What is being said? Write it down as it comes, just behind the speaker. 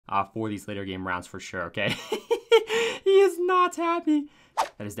for these later game rounds for sure, okay? He is not happy.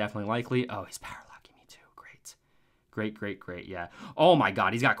 That is definitely likely. Oh, he's power locking me too. Great. Great, great, great, yeah. Oh my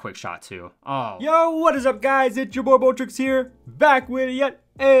god, he's got quick shot too. Oh. Yo, what is up guys? It's your boy Boltrix here, back with yet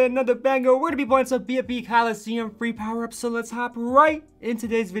another banger. We're gonna be playing some BFB Coliseum free power-ups, so let's hop right in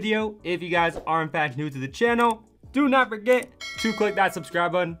today's video. If you guys are in fact new to the channel, do not forget to click that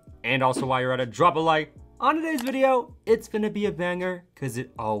subscribe button, and also while you're at it, drop a like. On today's video, it's gonna be a banger, cause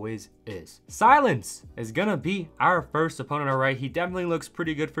it always is. Silence is gonna be our first opponent, all right? He definitely looks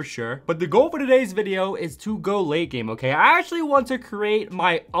pretty good for sure. But the goal for today's video is to go late game, okay? I actually want to create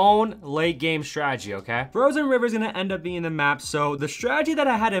my own late game strategy, okay? Frozen River is gonna end up being the map, so the strategy that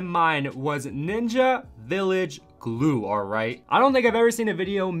I had in mind was Ninja Village Glue, all right? I don't think I've ever seen a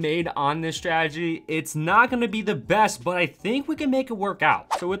video made on this strategy. It's not gonna be the best, but I think we can make it work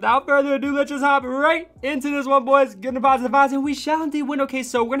out. So without further ado, let's just hop right into this one, boys. Get the positive vibes, and we shall indeed win. Okay,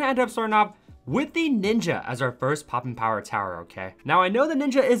 so we're gonna end up starting off with the Ninja as our first poppin' power tower, okay? Now, I know the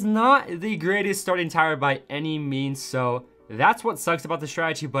Ninja is not the greatest starting tower by any means, so that's what sucks about the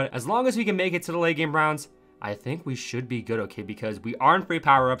strategy, but as long as we can make it to the late game rounds, I think we should be good, okay? Because we are in free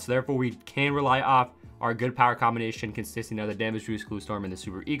power-ups, therefore we can rely off our good power combination consisting of the damage boost, glue storm, and the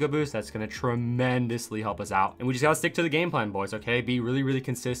super eco boost. That's gonna tremendously help us out. And we just gotta stick to the game plan, boys, okay? Be really, really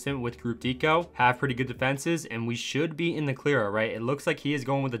consistent with grouped eco, have pretty good defenses, and we should be in the clear, all right? It looks like he is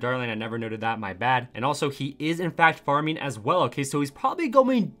going with the Dartling. I never noted that, my bad. And also, he is in fact farming as well, okay? So he's probably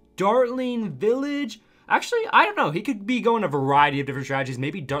going Dartling Village. Actually, I don't know. He could be going a variety of different strategies.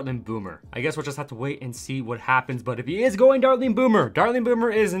 Maybe Dartling Boomer. I guess we'll just have to wait and see what happens. But if he is going Dartling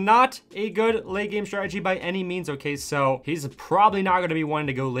Boomer is not a good late game strategy by any means. Okay, so he's probably not going to be wanting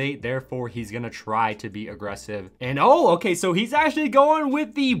to go late. Therefore, he's going to try to be aggressive. And oh, okay, so he's actually going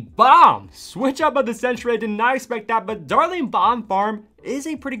with the bomb. Switch up of the century. I did not expect that, but Dartling Bomb Farm is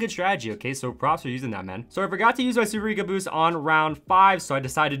a pretty good strategy, okay? So props for using that, man. So I forgot to use my super eco boost on round 5, so I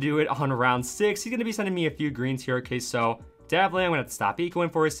decided to do it on round 6. He's gonna be sending me a few greens here, okay? So definitely I'm gonna have to stop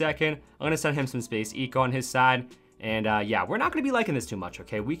ecoing for a second. I'm gonna send him some space eco on his side. And yeah, we're not gonna be liking this too much,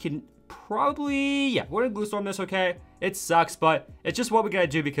 okay? We can probably, yeah, we're gonna glue storm this, okay? It sucks, but it's just what we gotta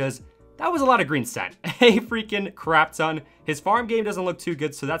do because that was a lot of green sent. A freaking crap ton. His farm game doesn't look too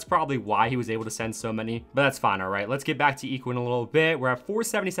good, so that's probably why he was able to send so many. But that's fine, all right? Let's get back to eco in a little bit. We're at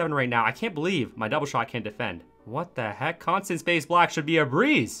 477 right now. I can't believe my double shot can't defend. What the heck? Constant space block should be a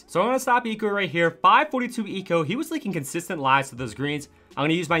breeze. So I'm gonna stop eco right here. 542 eco. He was leaking consistent lives to those greens. I'm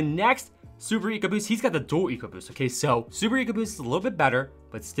gonna use my next super eco boost. He's got the dual eco boost, okay? So super eco boost is a little bit better,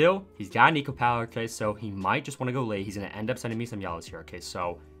 but still, he's got an eco power, okay? So he might just wanna go late. He's gonna end up sending me some yellows here, okay?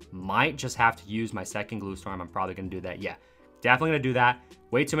 So might just have to use my second glue storm. I'm probably gonna do that. Yeah, definitely gonna do that.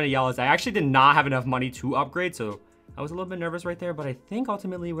 Way too many yellows. I actually did not have enough money to upgrade, so I was a little bit nervous right there, but I think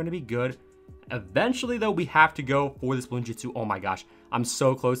ultimately we're gonna be good. Eventually though, we have to go for this Bloons TD. Oh my gosh, I'm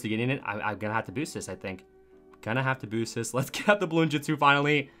so close to getting it. I'm gonna have to boost this, I think. Gonna have to boost this. Let's get the Bloons TD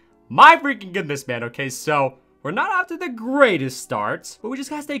finally. My freaking goodness, man. Okay, so we're not off to the greatest start, but we just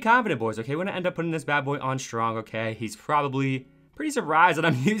gotta stay confident, boys, okay? We're gonna end up putting this bad boy on strong, okay? He's probably pretty surprised that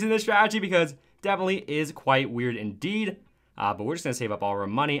I'm using this strategy because definitely is quite weird indeed. But we're just gonna save up all our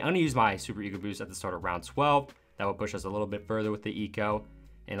money. I'm gonna use my super eco boost at the start of round 12. That will push us a little bit further with the eco.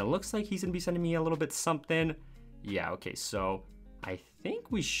 And it looks like he's gonna be sending me a little bit something. Yeah, okay, so I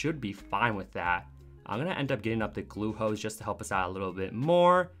think we should be fine with that. I'm gonna end up getting up the glue hose just to help us out a little bit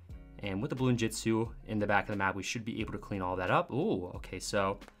more. And with the Bloons TD in the back of the map, we should be able to clean all that up. Ooh, okay,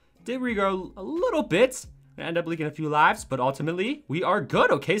 so did regrow a little bit. Gonna end up leaking a few lives, but ultimately we are good,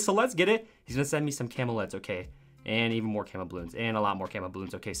 okay? So let's get it. He's gonna send me some camo LEDs, okay? And even more camo balloons, and a lot more camo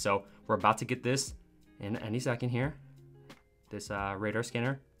balloons. Okay, so we're about to get this in any second here. This radar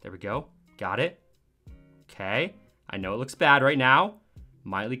scanner, there we go. Got it. Okay, I know it looks bad right now.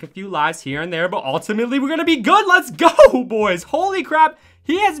 Might leak a few lives here and there, but ultimately we're gonna be good. Let's go, boys. Holy crap.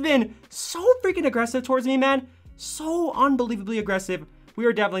 He has been so freaking aggressive towards me, man. So unbelievably aggressive. We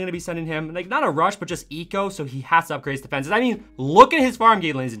are definitely going to be sending him, like, not a rush, but just eco, so he has to upgrade his defenses. I mean, look at his farm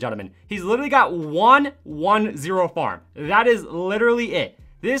game, ladies and gentlemen. He's literally got 1-1-0 farm. That is literally it.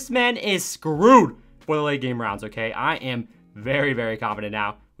 This man is screwed for the late game rounds, okay? I am very, very confident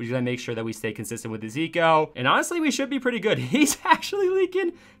now. We just got to make sure that we stay consistent with his eco. And honestly, we should be pretty good. He's actually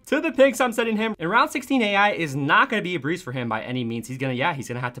leaking to the pinks I'm setting him. In round 16, AI is not going to be a breeze for him by any means. He's going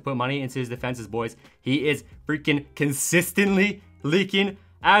to have to put money into his defenses, boys. He is freaking consistently leaking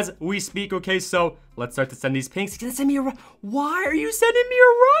as we speak. Okay, so let's start to send these pinks. He's gonna send me a rush. Why are you sending me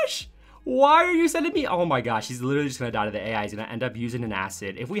a rush? Why are you sending me? Oh my gosh, he's literally just gonna die to the AI. He's gonna end up using an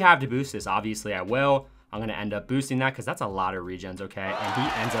acid. If we have to boost this, obviously I will. I'm going to end up boosting that because that's a lot of regens, okay? And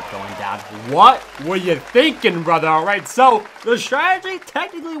he ends up going down. What were you thinking, brother? All right, so the strategy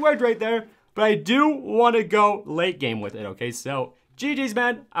technically worked right there, but I do want to go late game with it, okay? So GG's,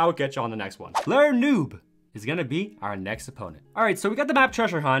 man. I'll catch you on the next one. Flare Noob is going to be our next opponent. All right, so we got the map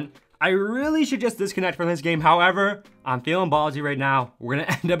Treasure Hunt. I really should just disconnect from this game. However, I'm feeling ballsy right now. We're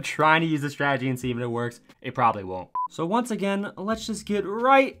gonna end up trying to use the strategy and see if it works. It probably won't. So once again, let's just get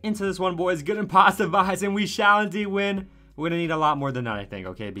right into this one, boys. Good and positive vibes, and we shall indeed win. We're gonna need a lot more than that, I think,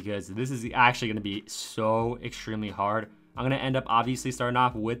 okay? Because this is actually gonna be so extremely hard. I'm gonna end up obviously starting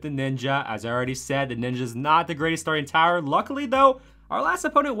off with the Ninja. As I already said, the Ninja's not the greatest starting tower. Luckily though, our last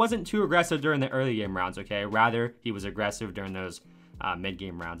opponent wasn't too aggressive during the early game rounds, okay? Rather, he was aggressive during those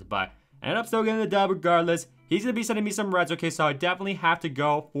mid-game rounds, but I ended up still getting the dub regardless. He's gonna be sending me some reds, okay, so I definitely have to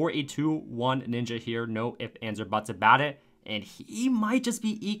go for a 2-1 Ninja here. No ifs, ands, or buts about it. And he might just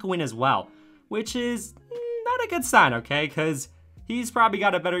be ecoing as well, which is not a good sign, okay, because he's probably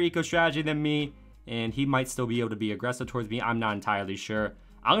got a better eco strategy than me, and he might still be able to be aggressive towards me. I'm not entirely sure.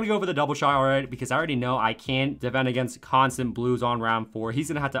 I'm gonna go for the double shot already because I already know I can't defend against constant blues on round 4. He's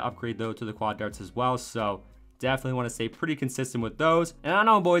gonna have to upgrade though to the quad darts as well, so definitely want to stay pretty consistent with those. And I don't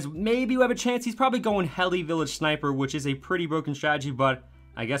know, boys, maybe we have a chance. He's probably going Heli Village Sniper, which is a pretty broken strategy, but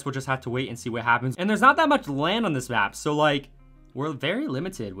I guess we'll just have to wait and see what happens. And there's not that much land on this map, so like, we're very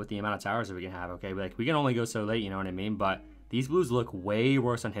limited with the amount of towers that we can have, okay? Like, we can only go so late, you know what I mean? But these blues look way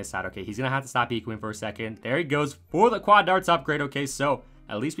worse on his side, okay? He's gonna have to stop ecoing for a second. There he goes for the quad darts upgrade, okay? So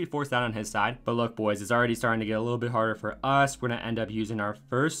at least we forced that on his side. But look, boys, it's already starting to get a little bit harder for us. We're gonna end up using our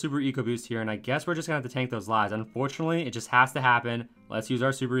first super eco boost here, and I guess we're just gonna have to tank those lives. Unfortunately, it just has to happen. Let's use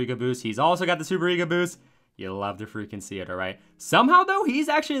our super eco boost. He's also got the super eco boost. You love to freaking see it, all right? Somehow, though, he's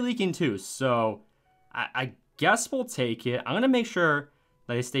actually leaking too, so I guess we'll take it. I'm gonna make sure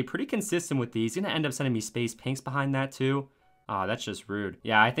that I stay pretty consistent with these. He's gonna end up sending me space pinks behind that too. Oh, that's just rude.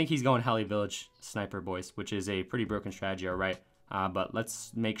 Yeah, I think he's going Heli Village Sniper, boys, which is a pretty broken strategy, all right? But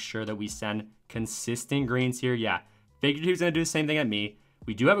let's make sure that we send consistent greens here. Yeah, figured he was going to do the same thing at me.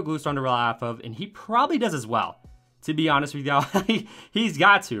 We do have a glue storm to rely off of, and he probably does as well. To be honest with y'all, he's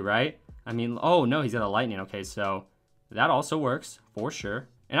got to, right? I mean, oh no, he's got a lightning. Okay, so that also works for sure.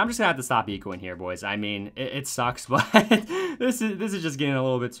 And I'm just going to have to stop ecoing here, boys. I mean, it sucks, but this is just getting a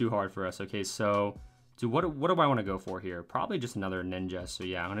little bit too hard for us. Okay, so dude, what do I want to go for here? Probably just another Ninja. So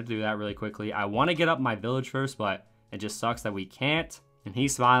yeah, I'm going to do that really quickly. I want to get up my village first, but it just sucks that we can't. And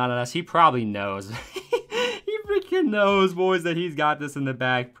he's smiling at us. He probably knows. He freaking knows, boys, that he's got this in the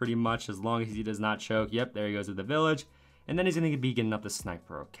bag pretty much as long as he does not choke. Yep, there he goes with the village. And then he's going to be getting up the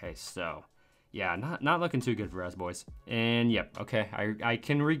sniper. Okay, so yeah, not looking too good for us, boys. And yep, okay, I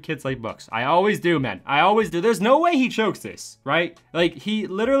can read kids like books. I always do, man. I always do. There's no way he chokes this, right? Like, he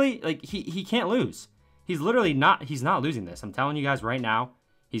literally, like, he can't lose. He's literally not, he's not losing this. I'm telling you guys right now,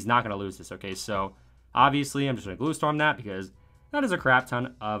 he's not going to lose this, okay? So obviously, I'm just going to glue storm that because that is a crap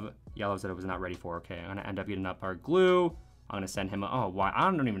ton of yellows that I was not ready for. Okay, I'm going to end up eating up our glue. I'm going to send him a, oh, why? I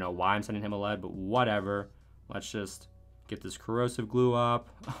don't even know why I'm sending him a lead, but whatever. Let's just get this corrosive glue up.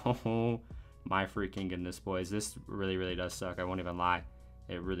 Oh, my freaking goodness, boys. This really, really does suck. I won't even lie.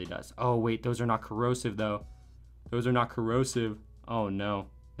 It really does. Oh, wait, those are not corrosive, though. Those are not corrosive. Oh, no.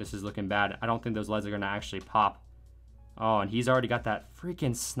 This is looking bad. I don't think those leads are going to actually pop. Oh, and he's already got that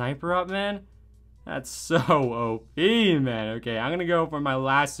freaking sniper up, man. That's so OP, man. Okay, I'm going to go for my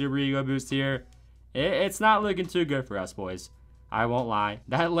last super ego boost here. It's not looking too good for us, boys. I won't lie.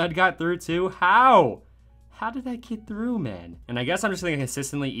 That lead got through too? How? How did that get through, man? And I guess I'm just going to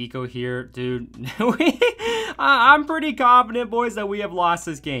consistently eco here. Dude, I'm pretty confident, boys, that we have lost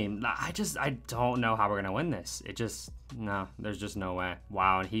this game. I don't know how we're going to win this. No, there's just no way.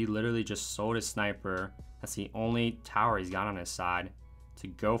 Wow, and he literally just sold his sniper. That's the only tower he's got on his side to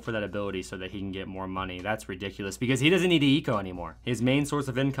go for that ability so that he can get more money. That's ridiculous because he doesn't need to eco anymore. His main source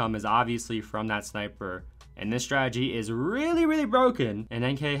of income is obviously from that sniper. And this strategy is really, really broken. And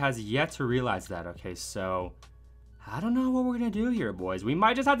NK has yet to realize that. Okay, so I don't know what we're going to do here, boys. We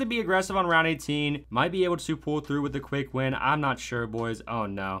might just have to be aggressive on round 18. Might be able to pull through with the quick win. I'm not sure, boys. Oh,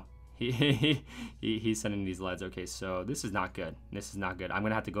 no. He's sending these leads. Okay, so this is not good. This is not good. I'm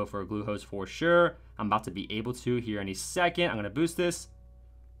going to have to go for a glue hose for sure. I'm about to be able to here any second. I'm going to boost this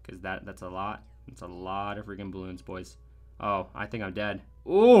because that's a lot. That's a lot of freaking balloons, boys. Oh, I think I'm dead.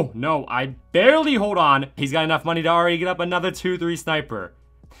 Oh, no, I barely hold on. He's got enough money to already get up another 2-3 sniper.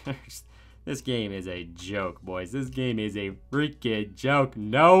 This game is a joke, boys. This game is a freaking joke.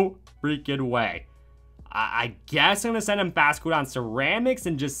 No freaking way. I guess I'm going to send him fast cooldown ceramics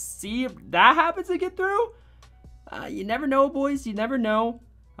and just see if that happens to get through. You never know, boys. You never know.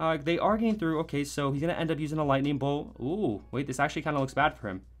 They are getting through. Okay, so he's going to end up using a lightning bolt. Ooh, wait, this actually kind of looks bad for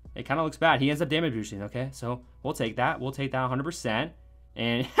him. It kind of looks bad. He ends up damage boosting, okay? So we'll take that. We'll take that 100%.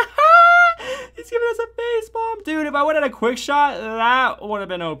 And he's giving us a face bomb. Dude, if I would have had a quick shot, that would have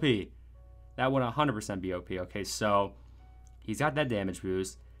been OP. That would 100% be OP. Okay, so he's got that damage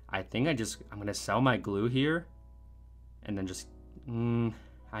boost. I think I'm going to sell my glue here. And then just,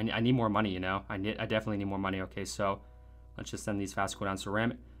 I need more money, you know? I definitely need more money. Okay, so let's just send these fast cooldowns to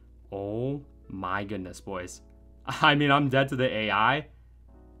Ram. Oh my goodness, boys. I mean, I'm dead to the AI.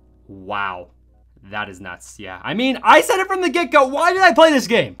 Wow. That is nuts. Yeah. I mean, I said it from the get-go. Why did I play this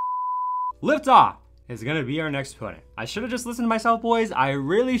game? Liftoff is going to be our next opponent. I should have just listened to myself, boys. I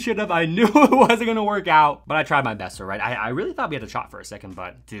really should have. I knew it wasn't going to work out, but I tried my best, all right? I really thought we had a shot for a second,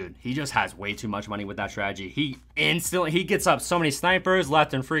 but dude, he just has way too much money with that strategy. He gets up so many snipers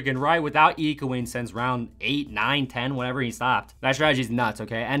left and freaking right without ecoing since round 8, 9, 10, whatever he stopped. That strategy's nuts,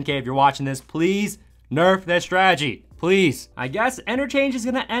 okay? NK, if you're watching this, please nerf that strategy. Please. I guess interchange is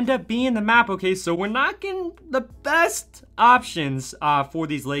going to end up being the map, okay? So we're not getting the best options for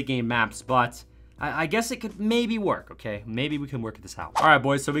these late game maps, but I guess it could maybe work, okay? Maybe we can work this out. All right,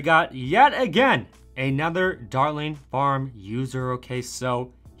 boys, so we got yet again another Dartling farm user, okay?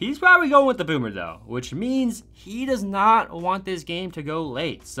 So he's probably going with the boomer though, which means he does not want this game to go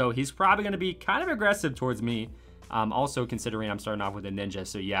late. So he's probably going to be kind of aggressive towards me. Also considering I'm starting off with a ninja.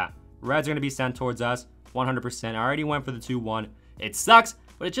 So yeah, reds are going to be sent towards us 100%. I already went for the 2-1. It sucks,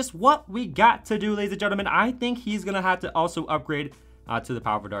 but it's just what we got to do, ladies and gentlemen. I think he's going to have to also upgrade to the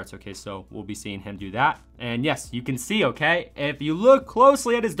powerful darts, okay? So we'll be seeing him do that. And yes, you can see, okay? If you look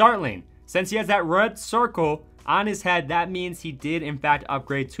closely at his Dartling, since he has that red circle on his head, that means he did in fact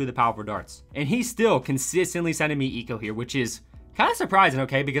upgrade to the powerful darts. And he's still consistently sending me eco here, which is kind of surprising,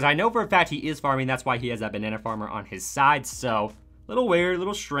 okay? Because I know for a fact he is farming. That's why he has that banana farmer on his side. So a little weird, a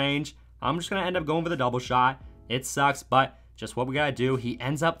little strange. I'm just gonna end up going for the double shot. It sucks, but just what we gotta do. He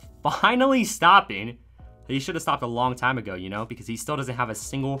ends up finally stopping. He should have stopped a long time ago, you know, because he still doesn't have a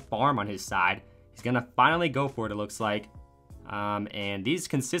single farm on his side. He's gonna finally go for it, it looks like. And these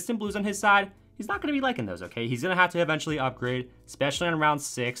consistent blues on his side, he's not gonna be liking those, okay? He's gonna have to eventually upgrade, especially on round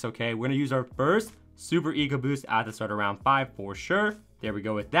 6, okay? We're gonna use our first super eco boost at the start of round 5 for sure. There we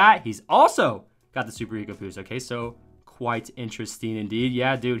go with that. He's also got the super eco boost, okay? So quite interesting indeed.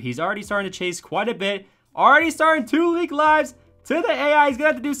 Yeah, dude, he's already starting to chase quite a bit. Already starting 2 league lives to the AI. He's gonna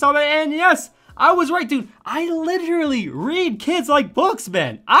have to do something. And yes, I was right, dude. I literally read kids like books,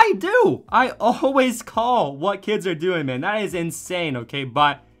 man. I do. I always call what kids are doing, man. That is insane, okay?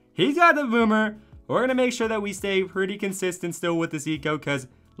 But he's got the boomer. We're going to make sure that we stay pretty consistent still with this eco because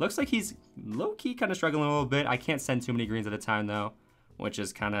looks like he's low-key kind of struggling a little bit. I can't send too many greens at a time, though, which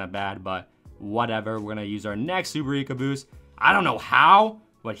is kind of bad, but whatever. We're going to use our next super eco boost. I don't know how,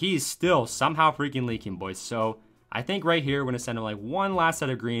 but he's still somehow freaking leaking, boys. So I think right here, we're going to send him like one last set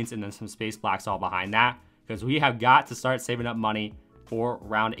of greens and then some space blacks all behind that because we have got to start saving up money for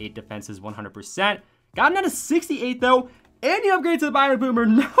round 8 defenses 100%. Got another 68 though, and he upgrades to the binary boomer.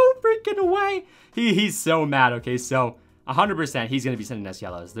 No freaking way. He's so mad. Okay, so 100% he's going to be sending us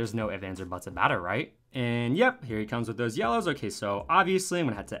yellows. There's no ifs, ands, or buts about it, right? And yep, here he comes with those yellows. Okay, so obviously I'm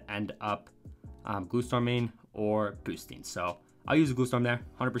going to have to end up glue storming or boosting. So I'll use a glue storm there,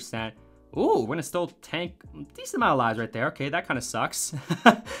 100%. Ooh, we're gonna still tank a decent amount of lives right there. Okay, that kind of sucks.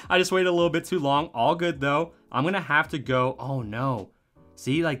 I just waited a little bit too long. All good though. I'm gonna have to go, oh no.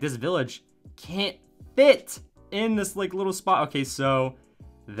 See, like this village can't fit in this like little spot. Okay, so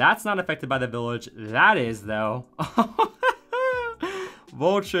that's not affected by the village. That is though.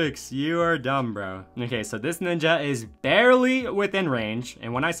 Voltrix, you are dumb, bro. Okay, so this ninja is barely within range.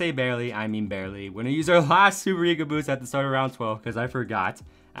 And when I say barely, I mean barely. We're gonna use our last super eco boost at the start of round 12 because I forgot.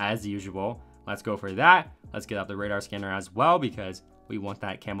 As usual, let's go for that. Let's get out the radar scanner as well because we want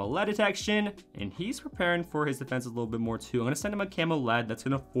that camo lead detection. And he's preparing for his defense a little bit more too. I'm gonna send him a camo lead that's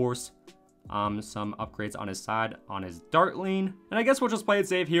gonna force some upgrades on his side on his Dartling. And I guess we'll just play it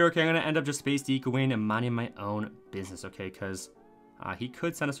safe here. Okay, I'm gonna end up just space decoing and minding my own business. Okay, because he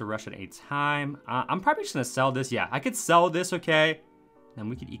could send us a rush at a time. I'm probably just gonna sell this. Yeah, I could sell this. Okay, and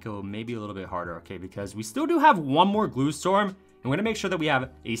we could eco maybe a little bit harder. Okay, because we still do have one more glue storm. And we're gonna make sure that we have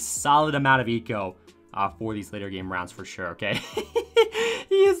a solid amount of eco for these later game rounds for sure, okay?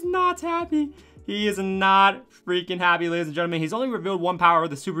 He is not happy. He is not freaking happy, ladies and gentlemen. He's only revealed one power with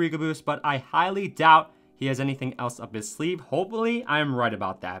the super eco boost, but I highly doubt he has anything else up his sleeve. Hopefully, I am right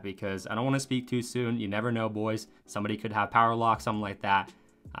about that because I don't want to speak too soon. You never know, boys. Somebody could have power lock, something like that.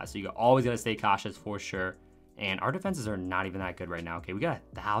 So you always gotta stay cautious for sure. And our defenses are not even that good right now, okay? We got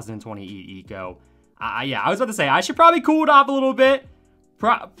 1,020 eco. Yeah, I was about to say, I should probably cool it off a little bit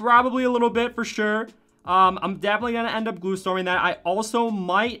Probably a little bit for sure. I'm definitely going to end up glue storming that. I also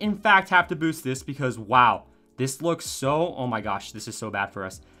might, in fact, have to boost this because, wow, this looks so... Oh, my gosh. This is so bad for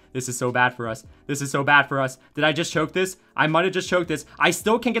us. This is so bad for us. This is so bad for us. Did I just choke this? I might have just choked this. I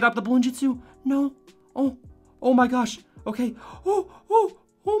still can't get up the balloon jutsu. No. Oh, my gosh. Okay. Oh,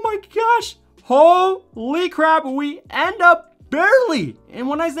 my gosh. Holy crap. We end up barely. And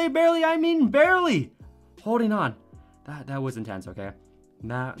when I say barely, I mean barely. Holding on. That was intense, okay?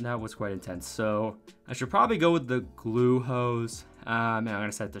 That was quite intense. So I should probably go with the glue hose. And I'm going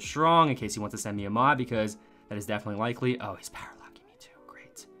to set it to strong in case he wants to send me a mod because that is definitely likely. Oh, he's power locking me too.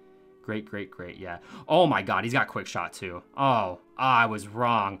 Great. Yeah. Oh my God, he's got quick shot too. Oh, I was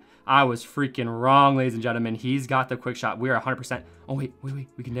wrong. I was freaking wrong, ladies and gentlemen. He's got the quick shot. We are 100%. Oh, wait.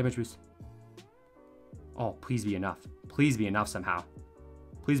 We can damage boost. Oh, please be enough. Please be enough somehow.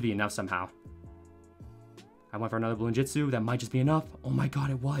 I went for another balloon jitsu. That might just be enough. Oh my God,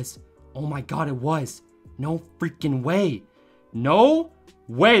 it was. No freaking way. No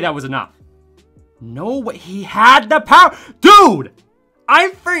way that was enough. No way. He had the power. Dude,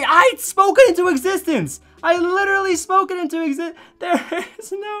 I spoke it into existence. I literally spoke it into existence. There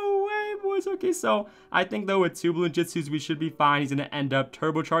is no way, boys. Okay, so I think though with 2 balloon jitsus, we should be fine. He's going to end up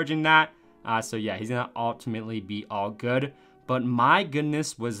turbocharging that. So yeah, he's going to ultimately be all good. But my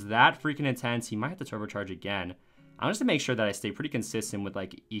goodness, was that freaking intense. He might have to turbocharge again. I'm just to make sure that I stay pretty consistent with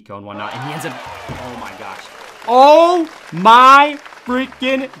like eco and whatnot. And he ends up, oh my gosh. Oh my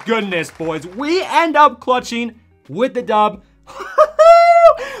freaking goodness, boys. We end up clutching with the dub.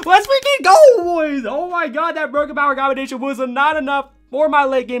 Let's freaking go, boys. Oh my God, that broken power combination was not enough for my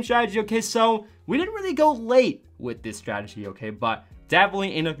late game strategy. Okay, so we didn't really go late with this strategy, okay? But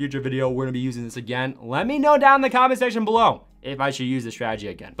definitely in a future video, we're gonna be using this again. Let me know down in the comment section below if I should use this strategy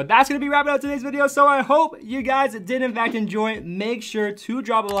again. But that's gonna be wrapping up today's video, so I hope you guys did in fact enjoy. Make sure to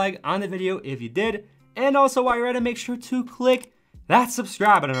drop a like on the video if you did. And also while you're at it, make sure to click that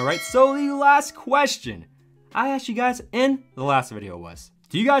subscribe button, all right? So the last question I asked you guys in the last video was,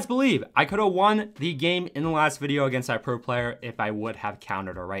 do you guys believe I could have won the game in the last video against that pro player if I would have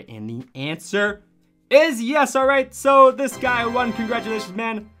countered, all right? And the answer is yes, all right? So this guy won, congratulations,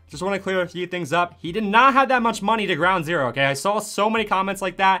 man. Just want to clear a few things up. He did not have that much money to ground 0, okay? I saw so many comments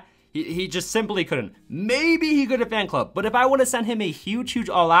like that. He just simply couldn't. Maybe he could have fan club, but if I would have sent him a huge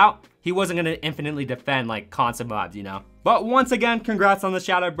all out, he wasn't going to infinitely defend like constant mobs, you know? But once again, congrats on the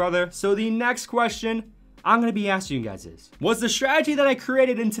shout out, brother. So the next question I'm going to be asking you guys is, was the strategy that I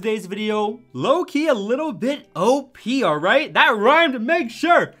created in today's video low-key a little bit OP, all right? That rhymed. Make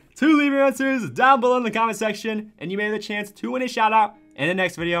sure to leave your answers down below in the comment section, and you may have the chance to win a shout out in the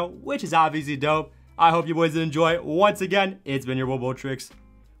next video, which is obviously dope. I hope you boys did enjoy. Once again, it's been your Tricks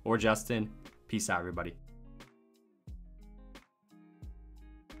or Justin. Peace out, everybody.